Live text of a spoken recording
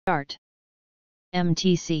Start.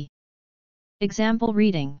 MTC. Example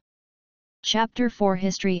reading. Chapter 4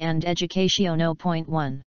 History and Education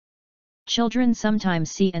 0.1. Children sometimes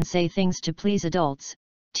see and say things to please adults.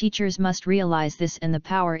 Teachers must realize this and the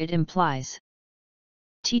power it implies.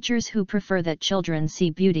 Teachers who prefer that children see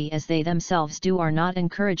beauty as they themselves do are not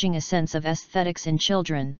encouraging a sense of aesthetics in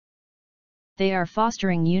children. They are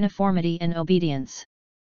fostering uniformity and obedience.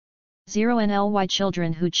 0 and ly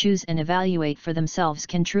children who choose and evaluate for themselves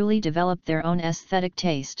can truly develop their own aesthetic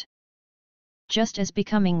taste. Just as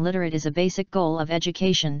becoming literate is a basic goal of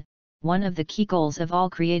education, one of the key goals of all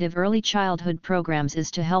creative early childhood programs is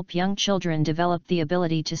to help young children develop the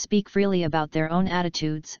ability to speak freely about their own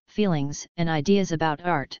attitudes, feelings, and ideas about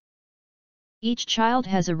art. Each child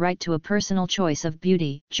has a right to a personal choice of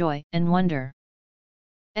beauty, joy, and wonder.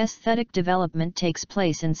 Aesthetic development takes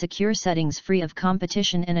place in secure settings free of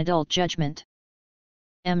competition and adult judgment.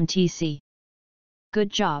 MTC. Good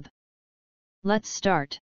job. Let's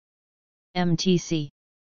start. MTC.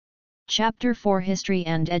 Chapter 4 History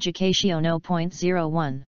and Education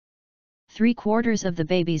 0.01. 3/4 of the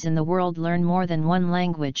babies in the world learn more than one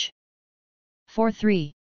language.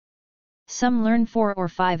 4.3. Some learn 4 or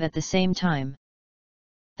 5 at the same time.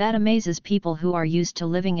 That amazes people who are used to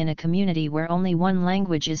living in a community where only one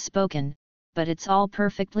language is spoken, but it's all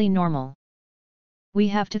perfectly normal. We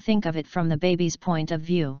have to think of it from the baby's point of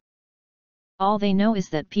view. All they know is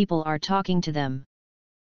that people are talking to them.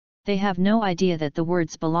 They have no idea that the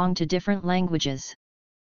words belong to different languages.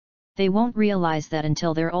 They won't realize that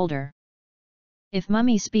until they're older. If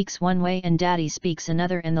mummy speaks one way and daddy speaks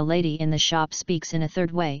another and the lady in the shop speaks in a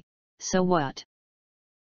third way, so what?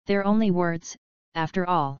 They're only words, after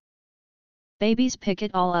all. Babies pick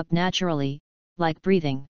it all up naturally, like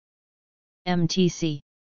breathing. MTC.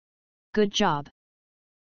 Good job.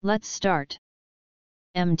 Let's start.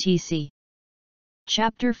 MTC.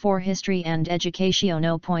 Chapter 4 History and Education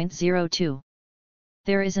 0.02.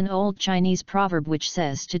 There is an old Chinese proverb which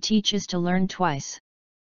says to teach is to learn twice.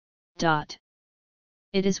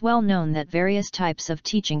 It is well known that various types of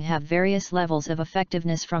teaching have various levels of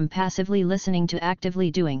effectiveness from passively listening to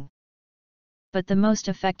actively doing. But the most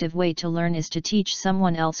effective way to learn is to teach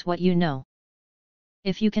someone else what you know.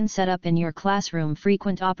 If you can set up in your classroom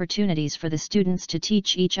frequent opportunities for the students to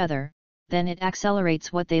teach each other, then it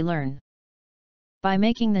accelerates what they learn. By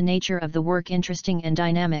making the nature of the work interesting and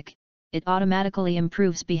dynamic, it automatically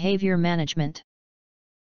improves behavior management.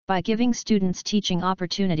 By giving students teaching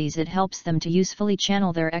opportunities, it helps them to usefully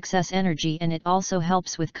channel their excess energy, and it also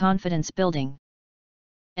helps with confidence building.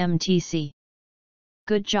 MTC.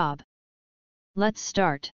 Good job. Let's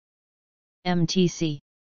start. MTC.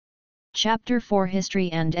 Chapter 4 History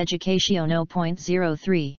and Education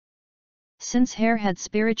 0.03. Since hair had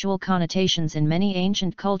spiritual connotations in many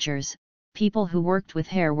ancient cultures, people who worked with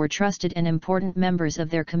hair were trusted and important members of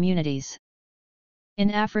their communities.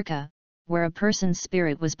 In Africa, where a person's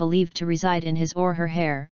spirit was believed to reside in his or her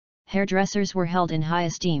hair, hairdressers were held in high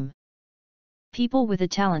esteem. People with a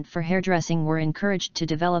talent for hairdressing were encouraged to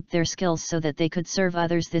develop their skills so that they could serve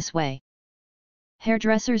others this way.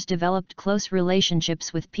 Hairdressers developed close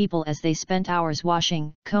relationships with people as they spent hours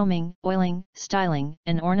washing, combing, oiling, styling,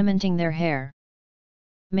 and ornamenting their hair.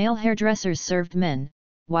 Male hairdressers served men,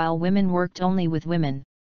 while women worked only with women.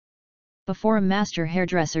 Before a master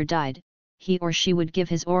hairdresser died, he or she would give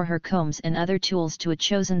his or her combs and other tools to a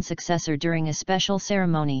chosen successor during a special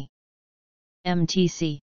ceremony.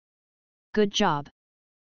 MTC. Good job.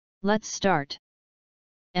 Let's start.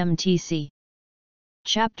 MTC.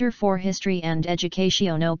 Chapter 4 History and Education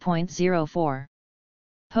 0.04.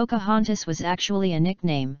 Pocahontas was actually a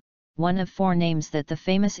nickname, one of 4 names that the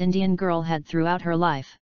famous Indian girl had throughout her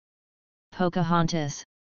life. Pocahontas.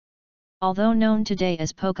 Although known today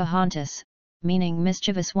as Pocahontas, meaning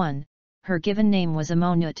mischievous one, her given name was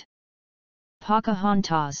Amonut.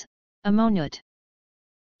 Pocahontas, Amonut.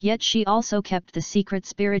 Yet she also kept the secret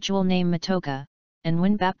spiritual name Matoka, and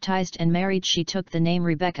when baptized and married she took the name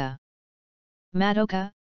Rebecca. Matoka,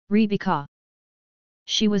 Rebecca.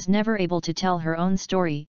 She was never able to tell her own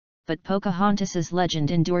story, but Pocahontas's legend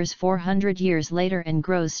endures 400 years later and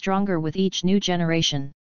grows stronger with each new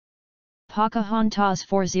generation. Pocahontas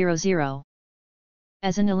 400.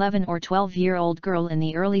 As an 11 or 12-year-old girl in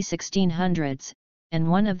the early 1600s, and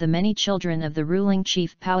one of the many children of the ruling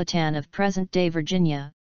chief Powhatan of present-day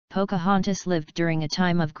Virginia, Pocahontas lived during a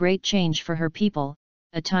time of great change for her people,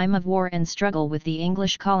 a time of war and struggle with the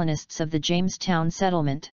English colonists of the Jamestown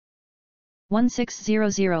settlement.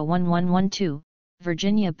 16001112,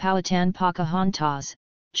 Virginia Powhatan Pocahontas,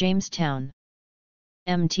 Jamestown.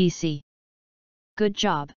 MTC. Good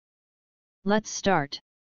job. Let's start.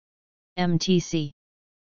 MTC.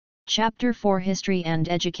 Chapter 4 History and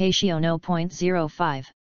Education 0.05.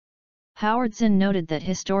 Howard Zinn noted that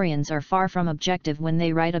historians are far from objective when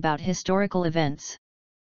they write about historical events.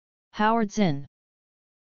 Howard Zinn.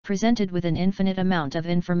 Presented with an infinite amount of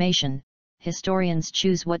information, historians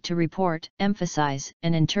choose what to report, emphasize,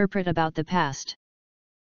 and interpret about the past.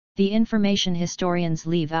 The information historians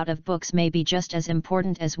leave out of books may be just as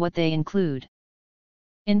important as what they include.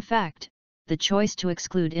 In fact, the choice to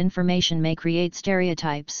exclude information may create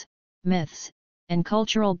stereotypes, myths, and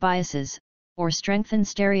cultural biases, or strengthen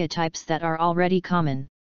stereotypes that are already common.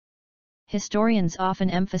 Historians often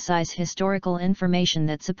emphasize historical information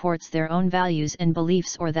that supports their own values and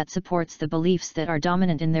beliefs or that supports the beliefs that are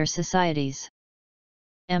dominant in their societies.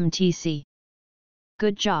 MTC.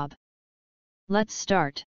 Good job. Let's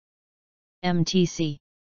start. MTC.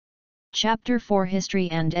 Chapter 4 History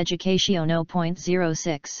and Education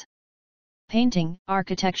 0.06. Painting,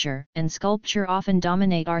 architecture, and sculpture often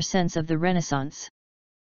dominate our sense of the Renaissance.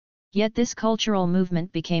 Yet this cultural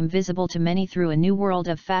movement became visible to many through a new world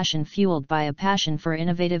of fashion fueled by a passion for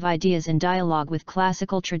innovative ideas in dialogue with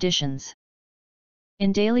classical traditions.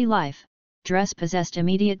 In daily life, dress possessed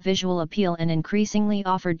immediate visual appeal and increasingly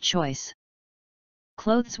offered choice.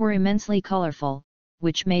 Clothes were immensely colorful,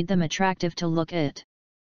 which made them attractive to look at.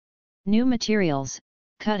 New materials,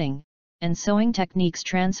 cutting, and sewing techniques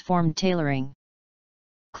transformed tailoring.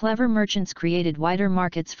 Clever merchants created wider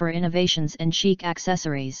markets for innovations and chic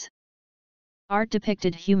accessories. Art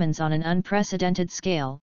depicted humans on an unprecedented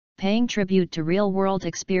scale, paying tribute to real-world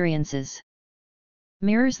experiences.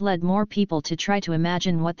 Mirrors led more people to try to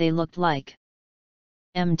imagine what they looked like.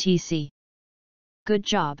 MTC. Good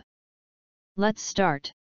job. Let's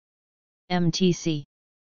start. MTC.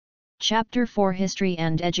 Chapter 4 History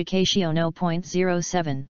and Education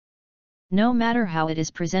 0.07. No matter how it is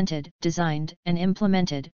presented, designed, and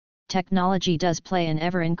implemented, technology does play an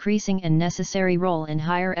ever-increasing and necessary role in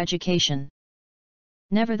higher education.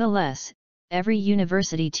 Nevertheless, every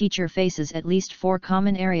university teacher faces at least 4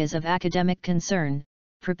 common areas of academic concern: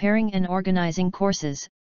 preparing and organizing courses,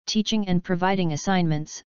 teaching and providing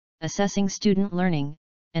assignments, assessing student learning,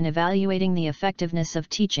 and evaluating the effectiveness of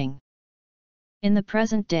teaching. In the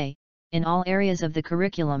present day, in all areas of the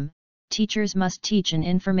curriculum, teachers must teach an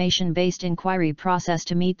information-based inquiry process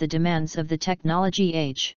to meet the demands of the technology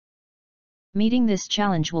age. Meeting this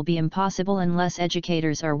challenge will be impossible unless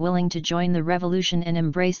educators are willing to join the revolution and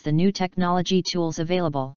embrace the new technology tools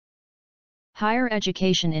available. Higher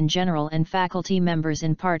education in general and faculty members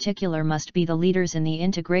in particular must be the leaders in the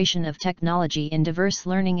integration of technology in diverse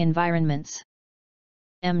learning environments.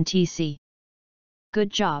 MTC. Good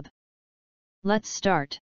job. Let's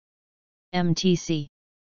start. MTC.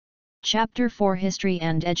 Chapter 4 History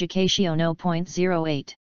and Education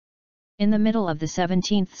 0.08. In the middle of the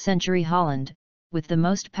 17th century, Holland, with the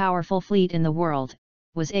most powerful fleet in the world,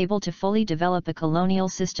 was able to fully develop a colonial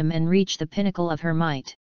system and reach the pinnacle of her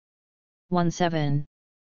might. 17.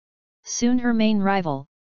 Soon her main rival,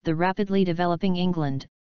 the rapidly developing England,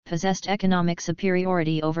 possessed economic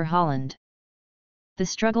superiority over Holland. The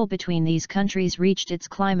struggle between these countries reached its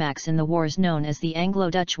climax in the wars known as the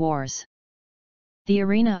Anglo-Dutch Wars. The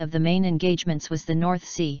arena of the main engagements was the North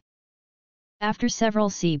Sea. After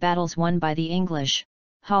several sea battles won by the English,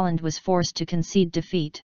 Holland was forced to concede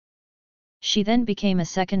defeat. She then became a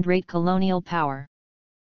second-rate colonial power.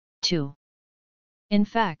 2. In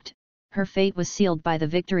fact, her fate was sealed by the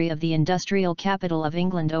victory of the industrial capital of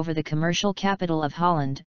England over the commercial capital of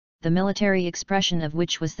Holland, the military expression of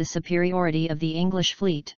which was the superiority of the English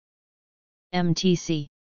fleet. MTC.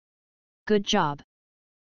 Good job.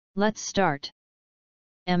 Let's start.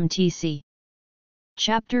 MTC.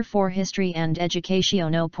 Chapter 4 History and Education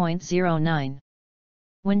 0.09.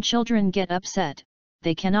 When children get upset,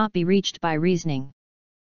 they cannot be reached by reasoning.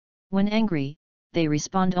 When angry, they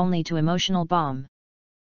respond only to emotional bomb.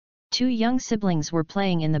 2 young siblings were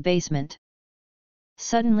playing in the basement.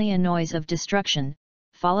 Suddenly a noise of destruction,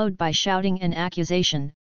 followed by shouting and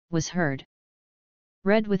accusation, was heard.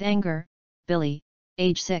 Red with anger, Billy,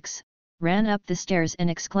 age 6, ran up the stairs and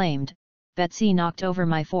exclaimed, "Betsy knocked over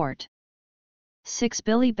my fort." 6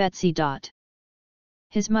 Billy Betsy.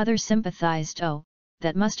 His mother sympathized. "Oh,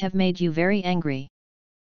 that must have made you very angry."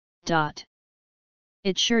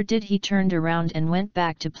 It sure did. He turned around and went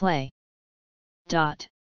back to play.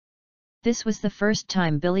 This was the first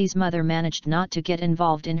time Billy's mother managed not to get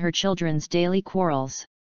involved in her children's daily quarrels.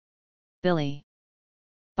 Billy.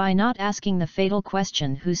 By not asking the fatal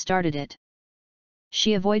question who started it,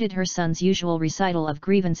 she avoided her son's usual recital of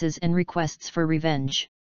grievances and requests for revenge.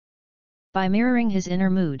 By mirroring his inner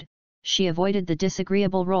mood, she avoided the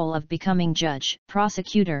disagreeable role of becoming judge,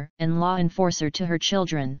 prosecutor, and law enforcer to her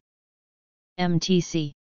children.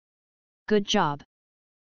 MTC. Good job.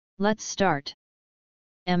 Let's start.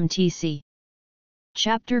 MTC.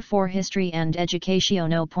 Chapter 4 History and Education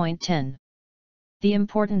 0.10. The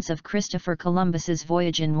importance of Christopher Columbus's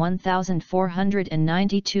voyage in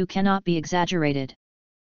 1492 cannot be exaggerated.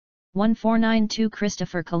 1492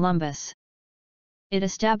 Christopher Columbus. It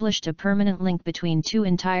established a permanent link between two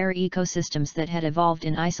entire ecosystems that had evolved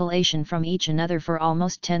in isolation from each another for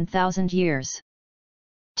almost 10,000 years.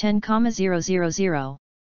 10,000.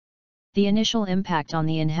 The initial impact on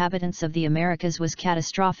the inhabitants of the Americas was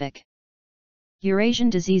catastrophic. Eurasian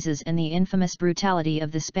diseases and the infamous brutality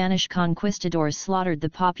of the Spanish conquistadors slaughtered the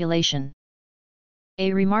population.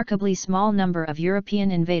 A remarkably small number of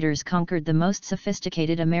European invaders conquered the most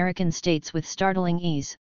sophisticated American states with startling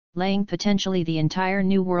ease, laying potentially the entire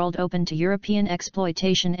New World open to European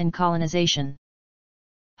exploitation and colonization.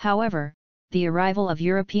 However, the arrival of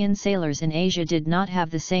European sailors in Asia did not have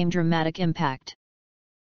the same dramatic impact.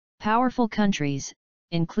 Powerful countries,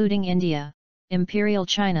 including India, Imperial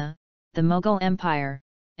China, the Mughal Empire,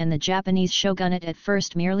 and the Japanese shogunate at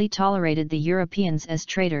first merely tolerated the Europeans as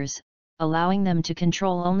traders, allowing them to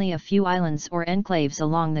control only a few islands or enclaves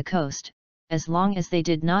along the coast, as long as they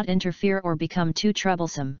did not interfere or become too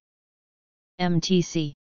troublesome.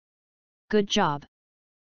 MTC. Good job.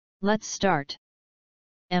 Let's start.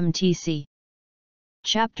 MTC.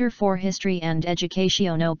 Chapter 4 History and Education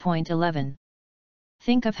 0.11.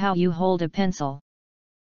 Think of how you hold a pencil.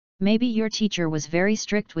 Maybe your teacher was very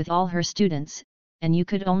strict with all her students, and you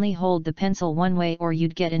could only hold the pencil one way or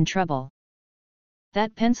you'd get in trouble.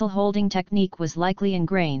 That pencil holding technique was likely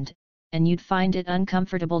ingrained, and you'd find it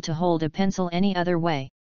uncomfortable to hold a pencil any other way.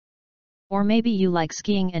 Or maybe you like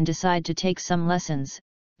skiing and decide to take some lessons,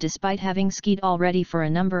 despite having skied already for a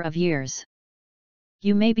number of years.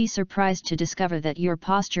 You may be surprised to discover that your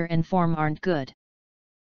posture and form aren't good.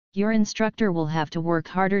 Your instructor will have to work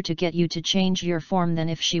harder to get you to change your form than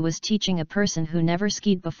if she was teaching a person who never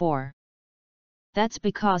skied before. That's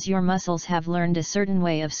because your muscles have learned a certain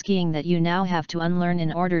way of skiing that you now have to unlearn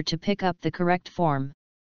in order to pick up the correct form.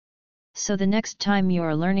 So the next time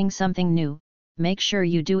you're learning something new, make sure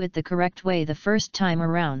you do it the correct way the first time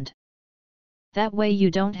around. That way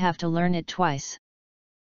you don't have to learn it twice.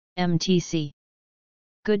 MTC.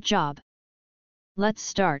 Good job. Let's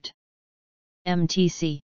start.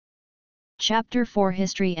 MTC. Chapter 4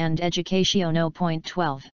 History and Education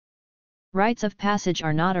 0.12. Rites of passage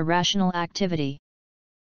are not a rational activity.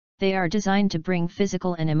 They are designed to bring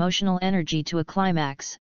physical and emotional energy to a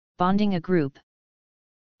climax, bonding a group.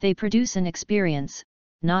 They produce an experience,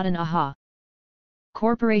 not an aha.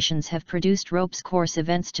 Corporations have produced ropes course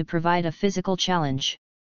events to provide a physical challenge.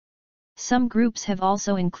 Some groups have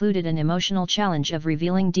also included an emotional challenge of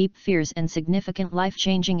revealing deep fears and significant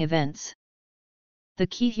life-changing events. The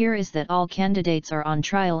key here is that all candidates are on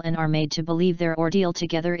trial and are made to believe their ordeal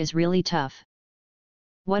together is really tough.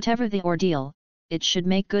 Whatever the ordeal, it should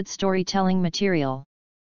make good storytelling material.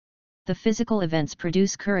 The physical events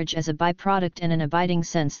produce courage as a byproduct and an abiding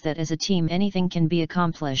sense that as a team anything can be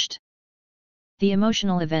accomplished. The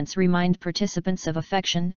emotional events remind participants of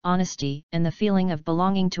affection, honesty, and the feeling of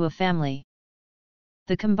belonging to a family.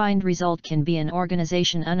 The combined result can be an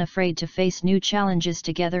organization unafraid to face new challenges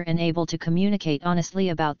together and able to communicate honestly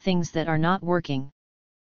about things that are not working.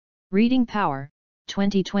 Reading Power,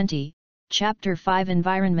 2020, Chapter 5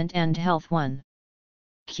 Environment and Health 1.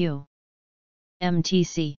 Q.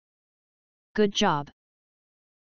 MTC. Good job.